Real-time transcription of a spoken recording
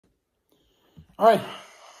All right.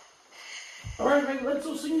 All right, man, let's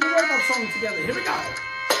all sing the robot song together. Here we go.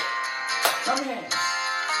 Come here.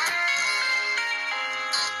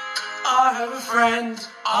 I have a friend,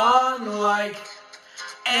 unlike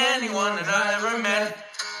anyone that I ever met.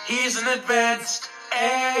 He's an advanced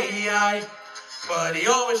AI, but he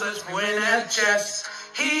always lets me win at chess.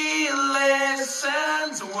 He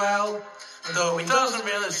listens well, though he doesn't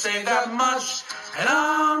really say that much. And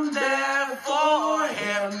I'm there for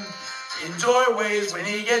him in doorways when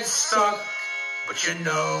he gets stuck. But you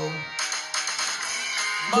know,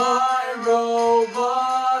 my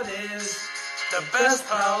robot is the best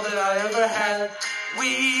pal that I ever had.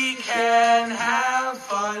 We can have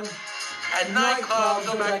fun at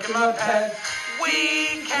nightclubs or back in my pad.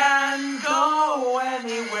 We can go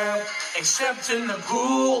anywhere except in the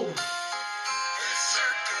pool.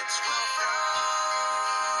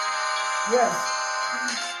 Yes.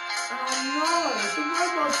 Oh no, the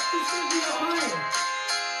robot's just going to be behind.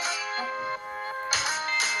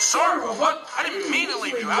 Sorry, robot, I didn't mean to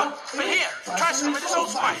leave you out. But here, try some of this Old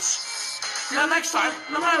Spice. Now next time,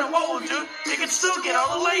 no matter what we'll do, you can still get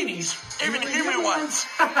all the ladies, even the human ones.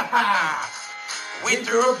 We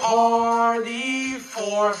threw a party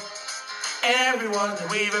for everyone that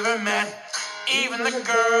we've ever met, even the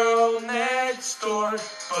girl next door.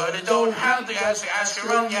 But I don't have the guys to ask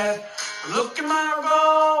around yet. Look at my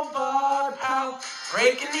robot pal,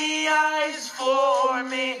 breaking the ice for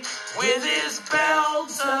me with his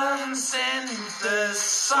belts and synthesizer.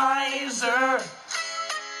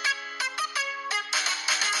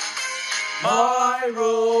 My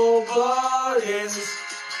robot is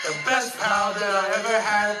the best pal that I ever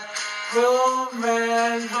had.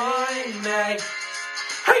 Romance my neck.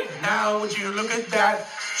 Hey, now would you look at that?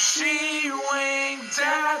 She winked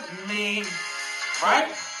at me,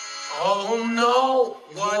 right? Oh no,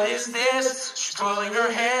 what is this? She's twirling her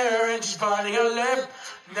hair and she's biting her lip.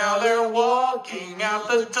 Now they're walking out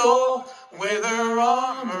the door with her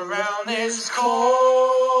arm around his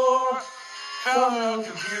core. Fellow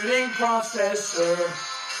computing processor.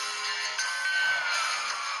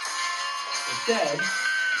 Dead.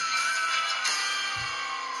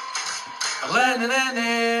 I landed an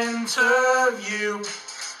interview.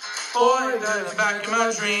 Boy, that's back in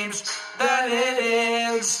my dreams. That it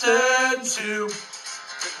instant to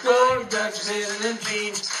the Dutch in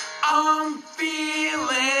jeans. I'm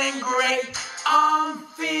feeling great. I'm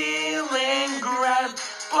feeling great.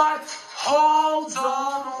 But hold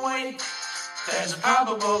on, wait. There's a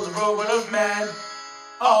palpable robot of man.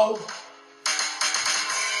 Oh.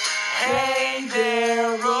 Hey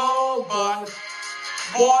there, robot.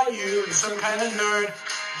 Boy, you're some kind of nerd.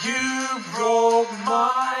 You broke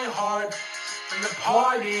my heart in the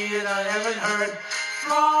party and I haven't heard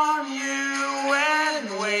from you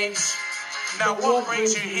and waits. Now what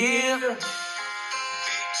brings you here? We took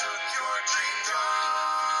your dream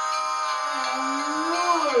Oh,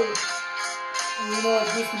 no. You know what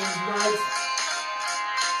this means, right?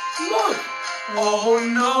 Look! Oh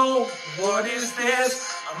no, what is this?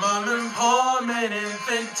 I'm unemployment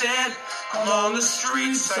infant dead. I'm on the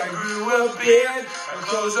streets, I grew a beard. My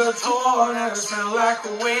clothes are torn and I smell like a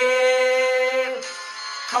weed.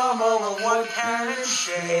 Come on, what kind of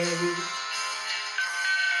shade?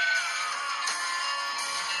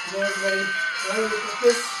 Everybody, ready with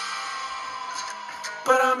this?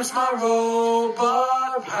 But I miss my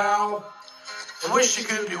robot pal. I wish you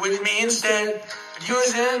could be with me instead. But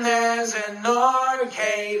using as an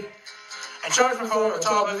arcade and charge my phone on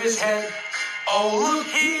top of his head. Oh, look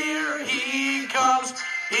here he comes.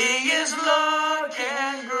 He is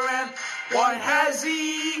looking grand. What has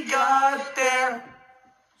he got there?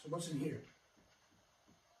 So what's in here?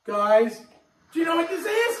 Guys, do you know what this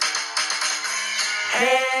is?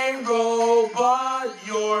 Hey, robot,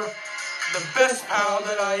 you're the best pal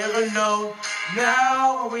that I ever known.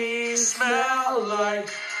 Now we smell like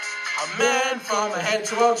a man from our head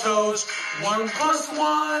to our toes. 1 plus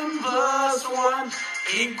 1 plus 1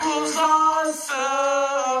 equals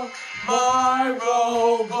awesome. My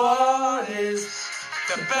robot is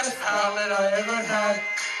the best pal that I ever had.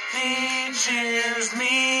 He cheers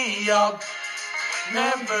me up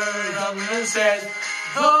whenever something says,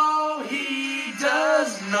 though he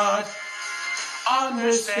does not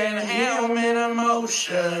understand human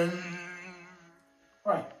emotion.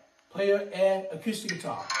 All right, play your air acoustic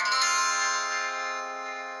guitar.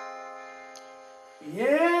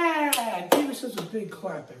 Yeah, give yourselves a big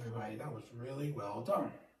clap, everybody. That was really well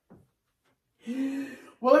done.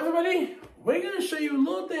 Well, everybody, we're going to show you a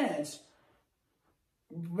little dance.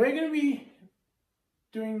 We're going to be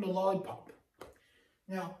doing the lollipop.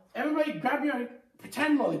 Now, everybody grab your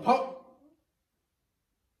pretend lollipop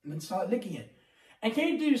and then start licking it. And can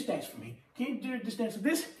you do this dance for me? Can you do this dance with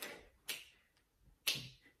this?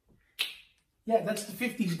 Yeah, that's the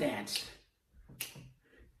 50s dance.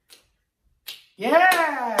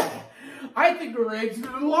 Yeah! I think we're ready to do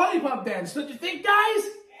the lollipop dance. Don't you think, guys?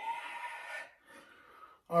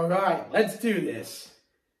 All right, let's do this.